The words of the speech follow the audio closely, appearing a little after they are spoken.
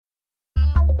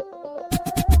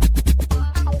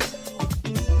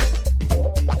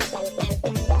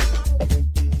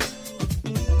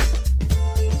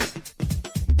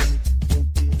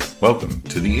Welcome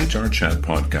to the HR Chat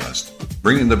podcast,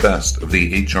 bringing the best of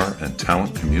the HR and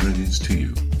talent communities to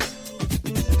you.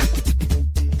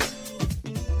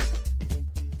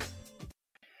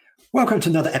 Welcome to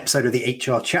another episode of the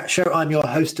HR Chat Show. I'm your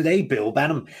host today, Bill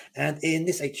Banham, and in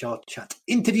this HR Chat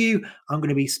interview, I'm going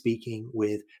to be speaking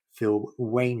with Phil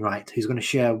Wainwright, who's going to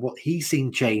share what he's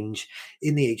seen change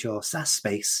in the HR SaaS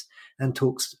space and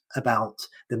talks about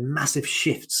the massive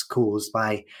shifts caused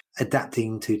by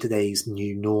adapting to today's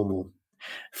new normal.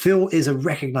 Phil is a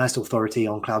recognized authority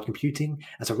on cloud computing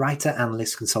as a writer,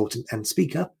 analyst, consultant, and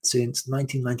speaker since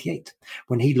 1998,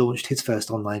 when he launched his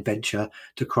first online venture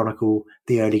to chronicle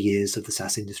the early years of the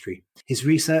SaaS industry. His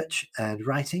research and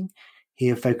writing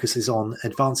here focuses on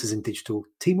advances in digital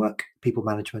teamwork, people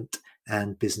management,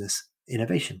 and business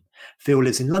innovation. Phil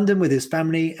lives in London with his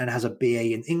family and has a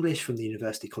BA in English from the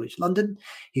University College London.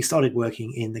 He started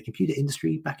working in the computer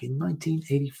industry back in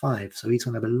 1985, so he's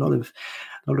going to have a lot of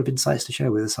insights to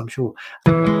share with us, I'm sure.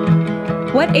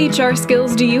 What HR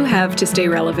skills do you have to stay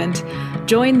relevant?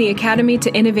 Join the Academy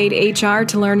to Innovate HR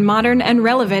to learn modern and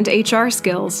relevant HR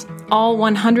skills, all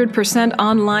 100%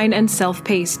 online and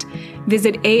self-paced.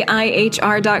 Visit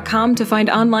aihr.com to find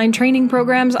online training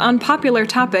programs on popular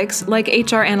topics like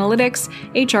HR analytics,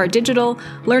 HR digital,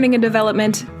 learning and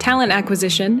development, talent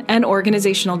acquisition, and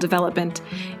organizational development.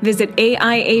 Visit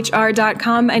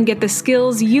aihr.com and get the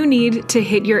skills you need to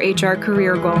hit your HR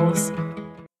career goals.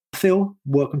 Phil,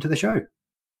 welcome to the show.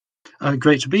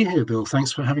 Great to be here, Bill.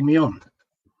 Thanks for having me on.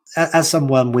 As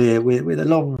someone with a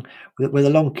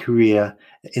long career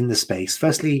in the space,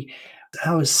 firstly,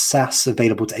 how has SaaS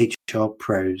available to HR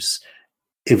pros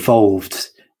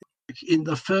evolved? In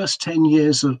the first 10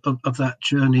 years of that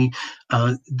journey,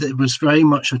 there was very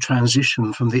much a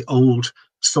transition from the old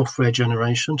software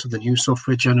generation to the new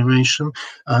software generation.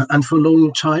 And for a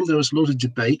long time, there was a lot of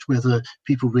debate whether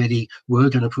people really were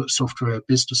going to put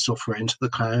business software into the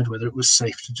cloud, whether it was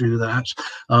safe to do that.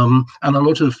 And a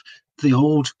lot of the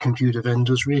old computer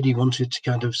vendors really wanted to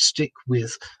kind of stick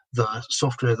with the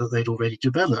software that they'd already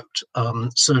developed.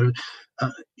 So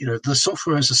the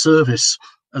software as a service,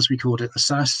 as we called it, the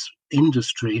SaaS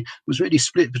industry, was really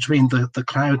split between the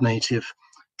cloud native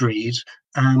breed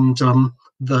and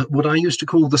what I used to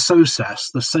call the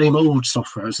SOSaaS, the same old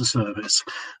software as a service.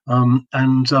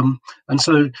 And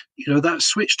so that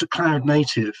switch to cloud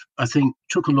native, I think,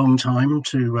 took a long time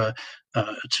to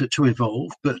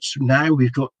evolve, but now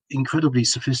we've got incredibly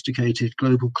sophisticated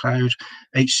global cloud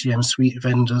HCM suite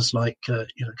vendors like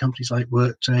companies like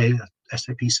Workday,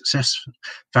 SAP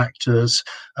SuccessFactors,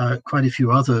 quite a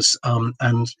few others,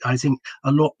 and I think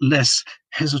a lot less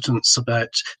hesitance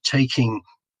about taking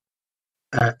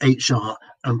HR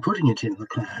and putting it in the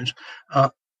cloud.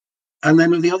 And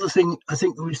then the other thing I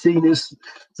think that we've seen is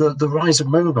the rise of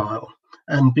mobile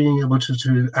and being able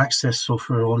to access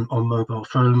software on mobile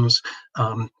phones,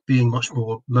 being much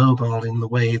more mobile in the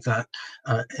way that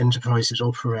enterprises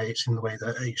operate, in the way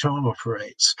that HR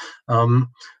operates. And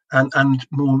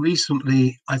more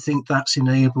recently, I think that's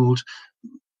enabled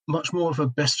much more of a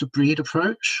best of breed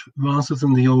approach rather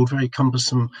than the old very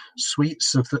cumbersome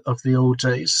suites of the old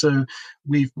days. So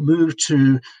we've moved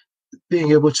to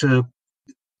being able to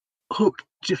hook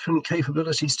different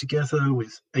capabilities together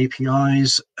with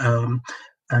APIs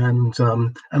and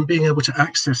being able to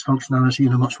access functionality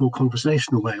in a much more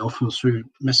conversational way, often through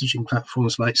messaging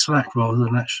platforms like Slack, rather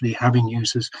than actually having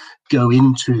users go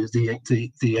into the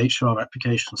HR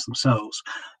applications themselves.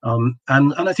 And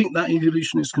I think that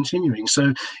evolution is continuing.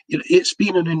 So it's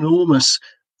been an enormous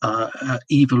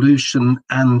evolution,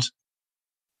 and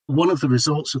one of the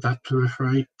results of that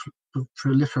proliferation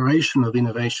of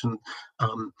innovation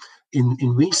in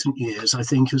recent years, I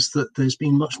think, is that there's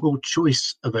been much more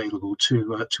choice available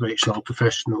to HR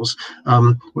professionals,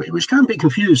 which can be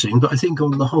confusing, but I think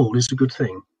on the whole is a good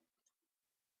thing.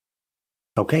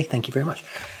 Okay, thank you very much.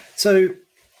 So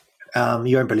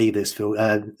you won't believe this, Phil.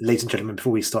 Ladies and gentlemen,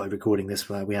 before we started recording this,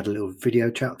 we had a little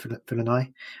video chat, Phil and I.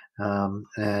 And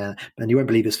you won't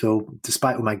believe this, Phil,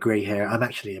 despite all my grey hair, I'm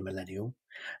actually a millennial.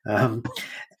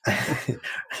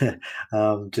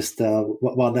 Just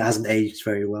one that hasn't aged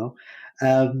very well.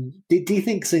 Do you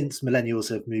think since millennials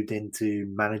have moved into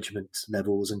management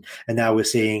levels and now we're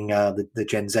seeing the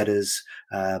Gen Zers,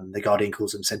 the Guardian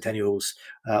calls them Centennials,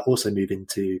 also move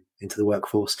into the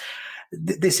workforce,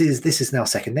 this is now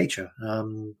second nature.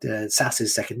 SaaS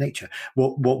is second nature.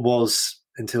 What was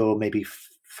until maybe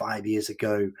 5 years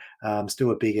ago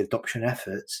still a big adoption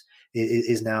effort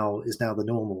is now the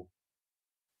normal.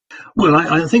 Well,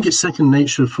 I think it's second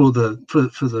nature for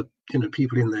the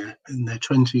people in their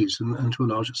 20s and to a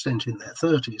large extent in their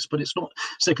 30s, but it's not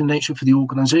second nature for the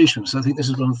organisation. So I think this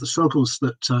is one of the struggles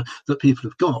that people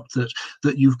have got,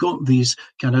 that you've got these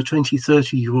kind of 20,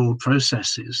 30-year-old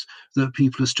processes that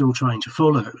people are still trying to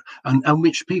follow, and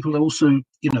which people also,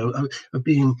 are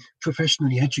being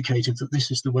professionally educated that this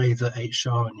is the way that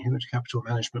HR and human capital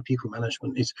management, people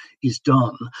management is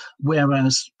done,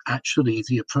 whereas actually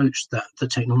the approach that the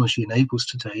technology enables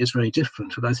today is very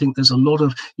different. And I think there's a lot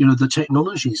of, the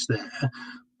technology's there,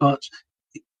 but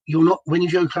you're not, when you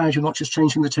go cloud, you're not just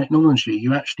changing the technology,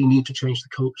 you actually need to change the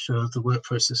culture, the work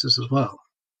processes as well.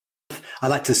 I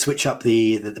like to switch up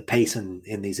the pace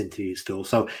in these interviews, Phil.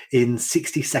 So in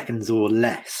 60 seconds or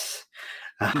less,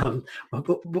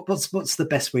 what's the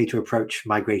best way to approach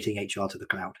migrating HR to the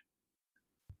cloud?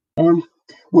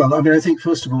 Well, I think,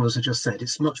 first of all, as I just said,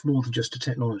 it's much more than just a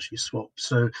technology swap.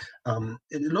 So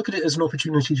look at it as an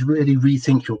opportunity to really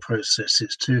rethink your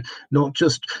processes, to not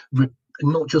just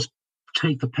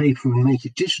take the paper and make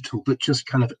it digital, but just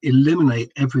kind of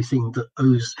eliminate everything that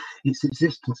owes its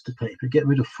existence to paper. Get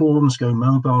rid of forms, go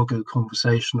mobile, go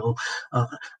conversational,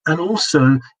 and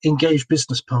also engage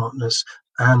business partners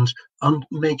and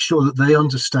make sure that they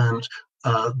understand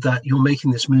that you're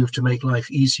making this move to make life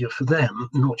easier for them,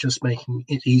 not just making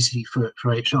it easy for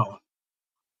HR.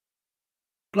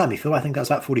 Blimey, Phil, I think that's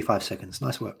about 45 seconds.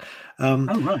 Nice work. Oh,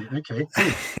 right. Okay.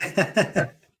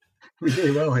 We're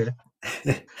doing well here.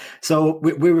 So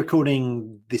we're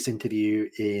recording this interview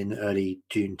in early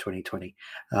June 2020.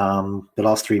 The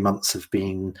last 3 months have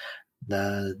been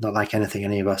not like anything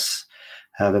any of us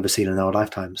have ever seen in our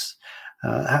lifetimes.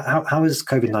 How has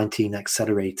COVID-19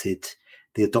 accelerated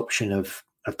the adoption of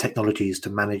technologies to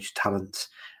manage talent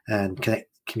and connect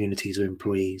communities of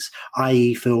employees?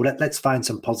 I.e., Phil, let's find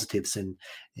some positives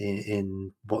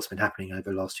in what's been happening over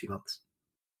the last few months.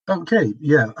 Okay,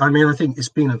 yeah. I think it's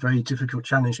been a very difficult,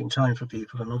 challenging time for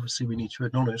people, and obviously we need to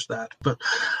acknowledge that. But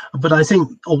I think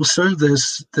also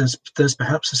there's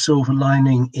perhaps a silver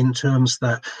lining in terms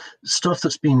that stuff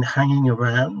that's been hanging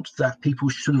around that people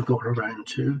should have got around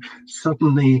to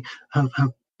suddenly have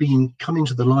been coming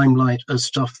to the limelight as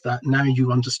stuff that now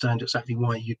you understand exactly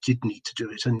why you did need to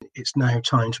do it, and it's now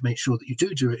time to make sure that you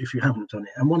do it if you haven't done it.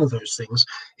 And one of those things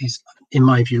is, in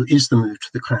my view, is the move to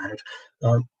the cloud.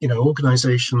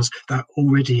 Organizations that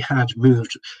already had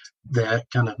moved their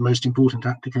kind of most important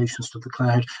applications to the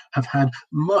cloud have had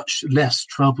much less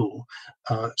trouble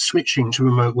switching to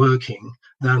remote working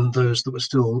than those that were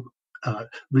still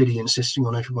really insisting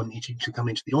on everyone needing to come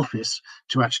into the office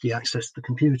to actually access the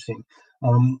computing.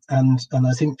 And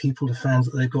I think people have found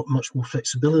that they've got much more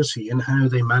flexibility in how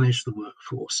they manage the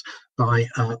workforce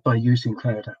by using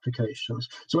cloud applications.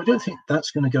 So I don't think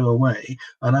that's going to go away,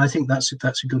 and I think that's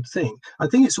a good thing. I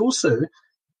think it's also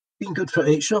been good for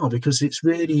HR because it's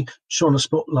really shone a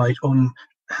spotlight on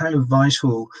how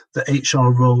vital the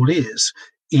HR role is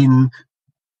in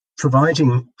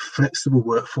providing flexible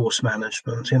workforce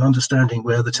management, in understanding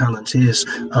where the talent is,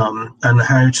 and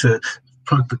how to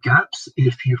plug the gaps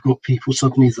if you've got people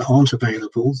suddenly that aren't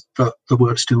available, but the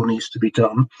work still needs to be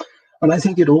done. And I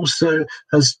think it also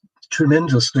has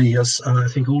tremendously, as I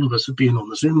think all of us have been on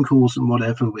the Zoom calls and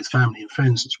whatever with family and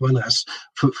friends as well as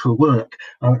for work.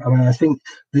 I think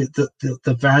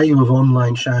the value of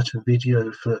online chat and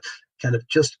video for kind of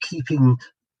just keeping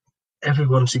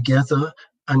everyone together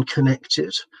and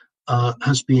connected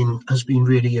has been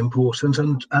really important,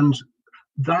 and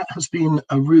that has been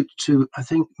a route to, I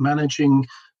think, managing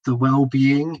the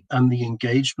well-being and the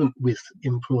engagement with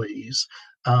employees.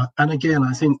 And again,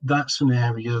 I think that's an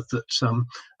area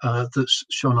that's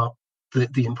shown up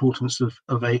the importance of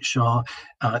HR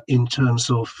in terms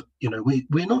of,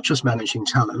 we're not just managing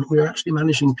talent, we're actually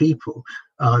managing people.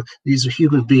 These are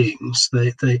human beings.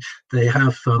 They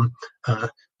have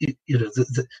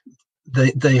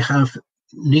they have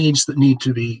needs that need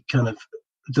to be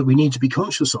that we need to be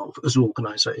conscious of as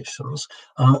organisations,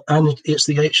 and it's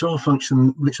the HR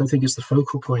function which I think is the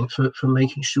focal point for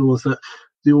making sure that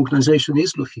the organisation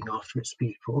is looking after its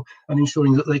people and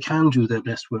ensuring that they can do their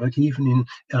best work even in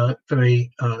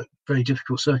very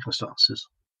difficult circumstances.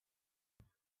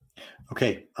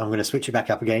 Okay, I'm going to switch you back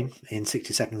up again in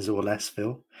 60 seconds or less,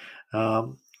 Phil.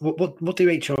 What do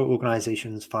HR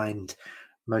organisations find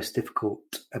most difficult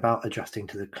about adjusting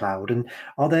to the cloud, and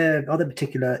are there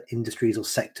particular industries or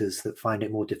sectors that find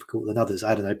it more difficult than others?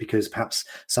 I don't know, because perhaps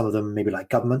some of them, maybe like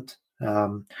government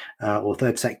or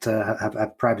third sector,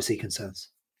 have privacy concerns.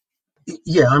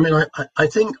 Yeah, I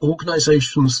think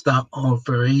organizations that are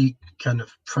very kind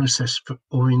of process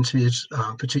oriented,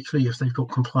 particularly if they've got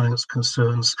compliance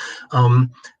concerns,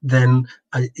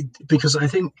 because I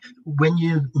think when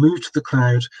you move to the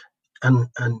cloud, and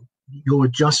you're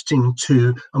adjusting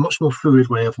to a much more fluid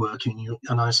way of working.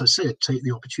 And as I said, take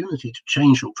the opportunity to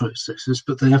change your processes,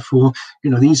 but therefore,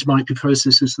 these might be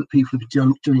processes that people have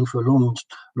been doing for a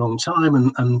long time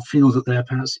and feel that they're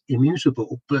perhaps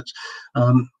immutable, but,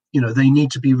 they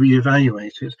need to be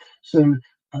reevaluated. So,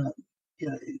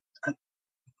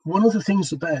 one of the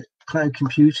things about cloud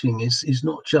computing is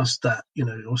not just that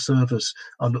your servers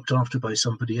are looked after by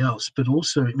somebody else, but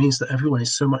also it means that everyone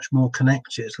is so much more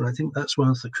connected, and I think that's one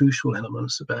of the crucial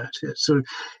elements about it. So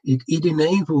it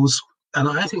enables, and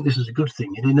I think this is a good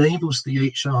thing, it enables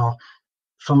the HR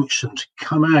function to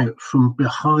come out from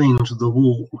behind the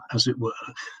wall, as it were,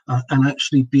 and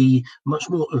actually be much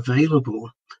more available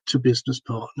to business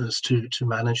partners, to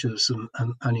managers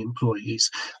and employees,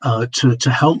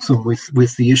 to help them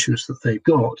with the issues that they've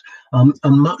got,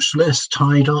 and much less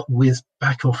tied up with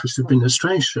back office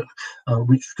administration,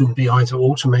 which can be either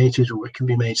automated or it can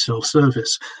be made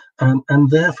self-service. And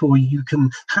therefore you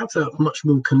can have that much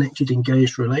more connected,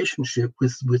 engaged relationship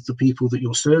with the people that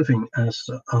you're serving as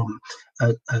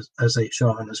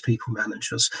HR and as people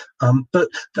managers. But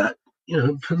that,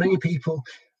 for many people,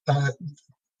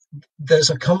 there's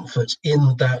a comfort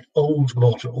in that old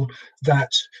model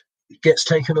that gets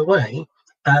taken away,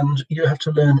 and you have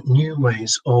to learn new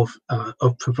ways of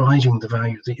providing the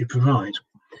value that you provide.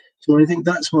 So I think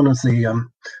that's one of the,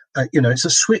 it's a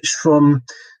switch from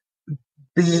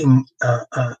being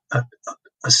a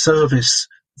service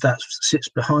that sits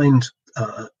behind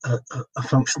a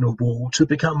functional wall to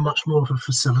become much more of a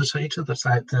facilitator that's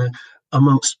out there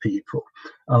amongst people.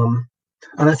 And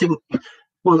I think,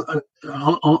 well,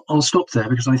 I'll stop there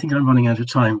because I think I'm running out of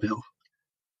time, Bill.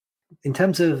 In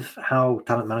terms of how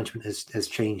talent management has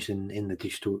changed in the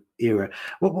digital era,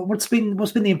 what's been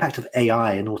the impact of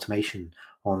AI and automation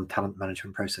on talent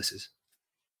management processes?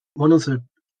 One of the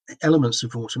elements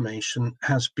of automation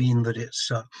has been that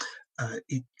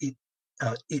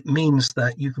it means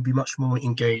that you can be much more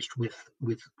engaged with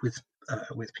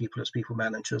people as people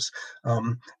managers,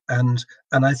 and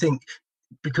I think,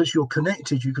 because you're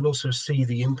connected, you can also see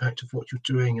the impact of what you're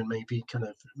doing and maybe kind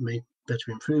of make better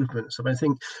improvements. So I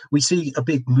think we see a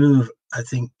big move,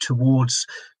 towards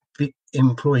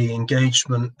employee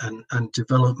engagement and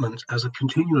development as a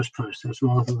continuous process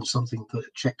rather than something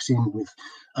that checks in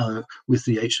with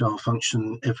the HR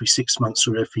function every 6 months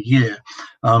or every year.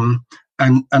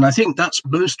 And I think that's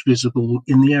most visible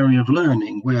in the area of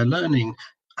learning, where learning,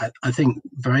 I think,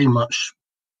 very much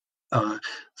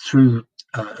through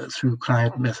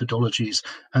cloud methodologies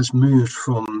has moved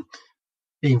from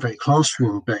being very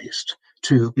classroom based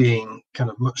to being kind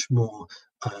of much more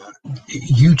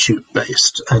YouTube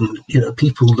based, and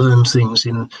people learn things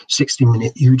in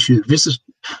 60-minute YouTube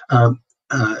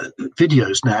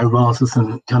videos now rather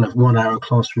than kind of 1 hour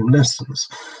classroom lessons.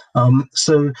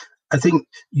 So I think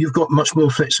you've got much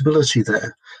more flexibility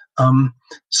there.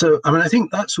 So I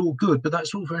think that's all good, but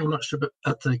that's all very much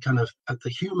at the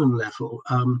human level.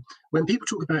 When people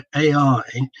talk about AI,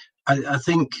 I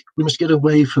think we must get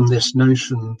away from this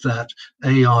notion that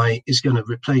AI is going to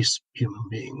replace human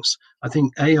beings. I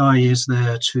think AI is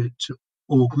there to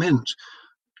augment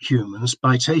humans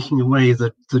by taking away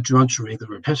the drudgery, the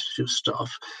repetitive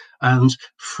stuff, and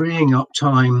freeing up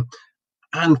time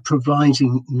and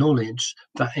providing knowledge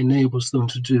that enables them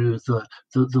to do the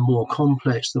more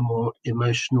complex, the more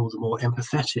emotional, the more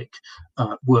empathetic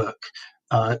work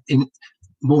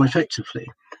more effectively.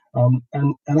 And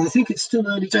I think it's still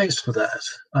early days for that.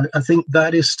 I think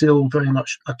that is still very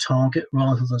much a target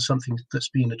rather than something that's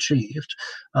been achieved.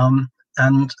 And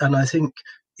I think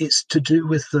it's to do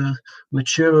with the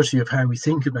maturity of how we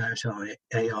think about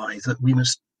AI that we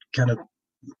must kind of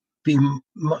be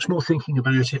much more thinking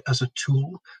about it as a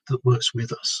tool that works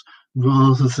with us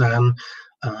rather than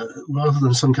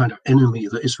some kind of enemy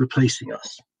that is replacing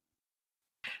us.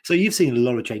 So you've seen a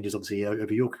lot of changes, obviously,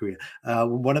 over your career.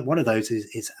 One of those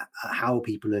is how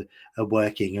people are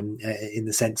working, and in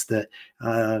the sense that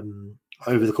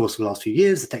over the course of the last few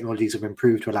years, the technologies have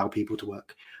improved to allow people to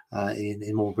work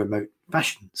in more remote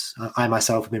fashions. I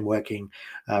myself have been working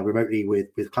remotely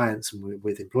with clients and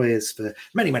with employers for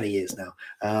many, many years now.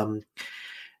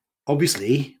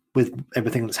 Obviously, with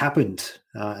everything that's happened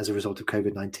as a result of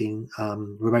COVID-19,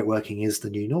 remote working is the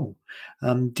new normal.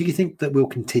 Do you think that we'll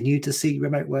continue to see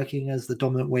remote working as the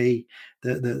dominant way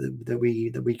that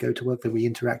we go to work, that we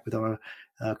interact with our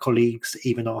colleagues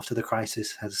even after the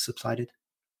crisis has subsided?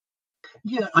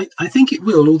 Yeah, I think it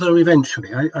will, although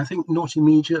eventually. I think not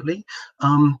immediately.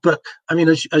 But I mean,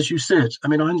 as you said, I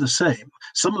mean, I'm the same.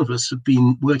 Some of us have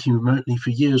been working remotely for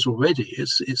years already.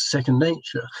 It's second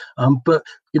nature. But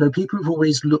people have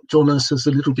always looked on us as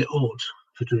a little bit odd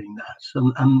for doing that.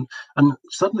 And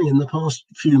suddenly in the past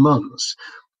few months,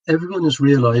 everyone has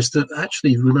realized that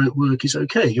actually remote work is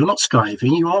okay. You're not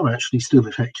skiving, you are actually still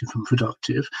effective and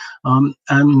productive.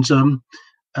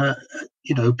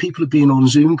 People have been on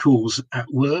Zoom calls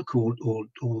at work or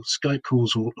Skype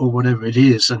calls or whatever it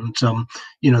is, and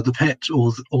the pet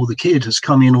or the kid has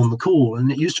come in on the call,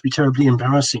 and it used to be terribly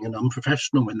embarrassing and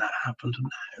unprofessional when that happened, and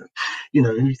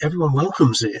now everyone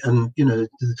welcomes it, and the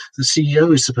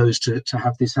CEO is supposed to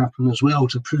have this happen as well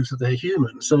to prove that they're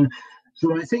human. So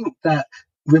I think that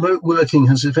remote working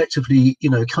has effectively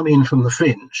come in from the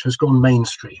fringe, has gone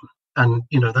mainstream, and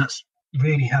that's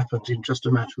really happened in just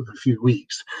a matter of a few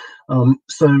weeks.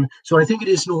 So I think it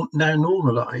is now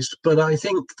normalized, but I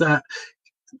think that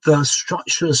the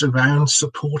structures around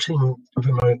supporting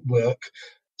remote work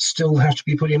still have to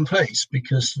be put in place,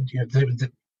 because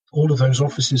all of those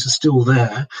offices are still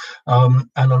there, and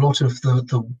a lot of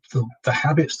the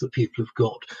habits that people have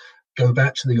got go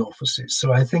back to the offices.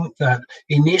 So I think that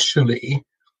initially,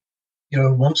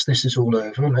 once this is all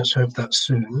over, and let's hope that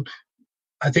soon,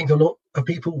 I think a lot of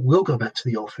people will go back to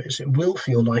the office. It will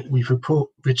feel like we've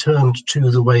returned to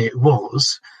the way it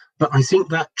was. But I think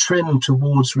that trend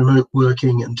towards remote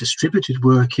working and distributed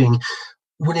working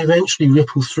will eventually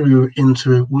ripple through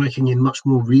into working in much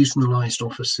more regionalized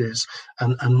offices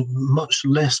and much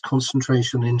less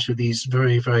concentration into these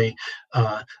very, very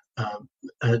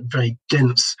very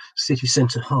dense city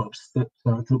centre hubs that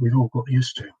we've all got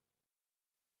used to.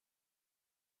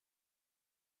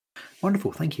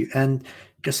 Wonderful, thank you. And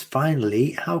just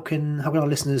finally, how can our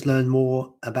listeners learn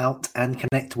more about and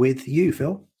connect with you,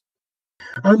 Phil?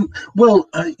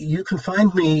 You can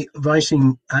find me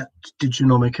writing at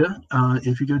Diginomica.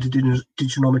 If you go to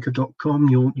diginomica.com,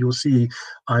 you'll see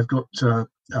I've got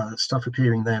stuff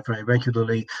appearing there very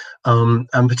regularly,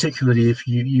 and particularly if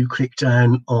you click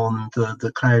down on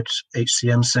the cloud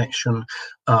HCM section,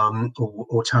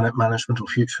 or talent management or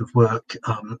future of work,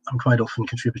 I'm quite often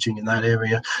contributing in that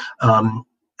area.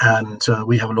 And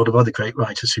we have a lot of other great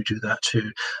writers who do that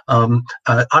too. I'm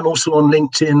also on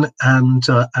LinkedIn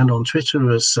and on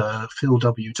Twitter as Phil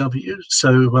WW.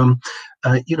 So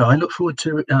I look forward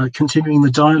to continuing the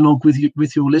dialogue with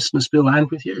your listeners, Bill, and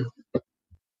with you.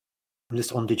 I'm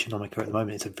just on Diginomica at the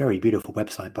moment. It's a very beautiful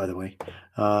website, by the way.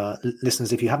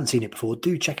 Listeners, if you haven't seen it before,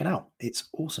 do check it out. It's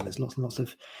awesome. There's lots and lots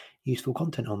of useful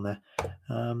content on there.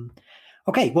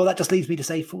 Okay, well, that just leaves me to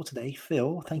say for today,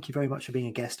 Phil, thank you very much for being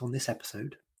a guest on this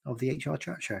episode of the HR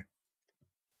Chat Show.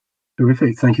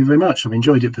 Terrific. Thank you very much. I've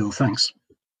enjoyed it, Bill. Thanks.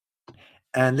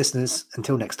 And listeners,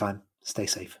 until next time, stay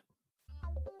safe.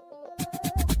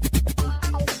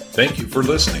 Thank you for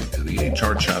listening to the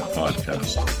HR Chat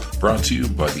Podcast, brought to you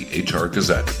by the HR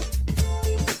Gazette.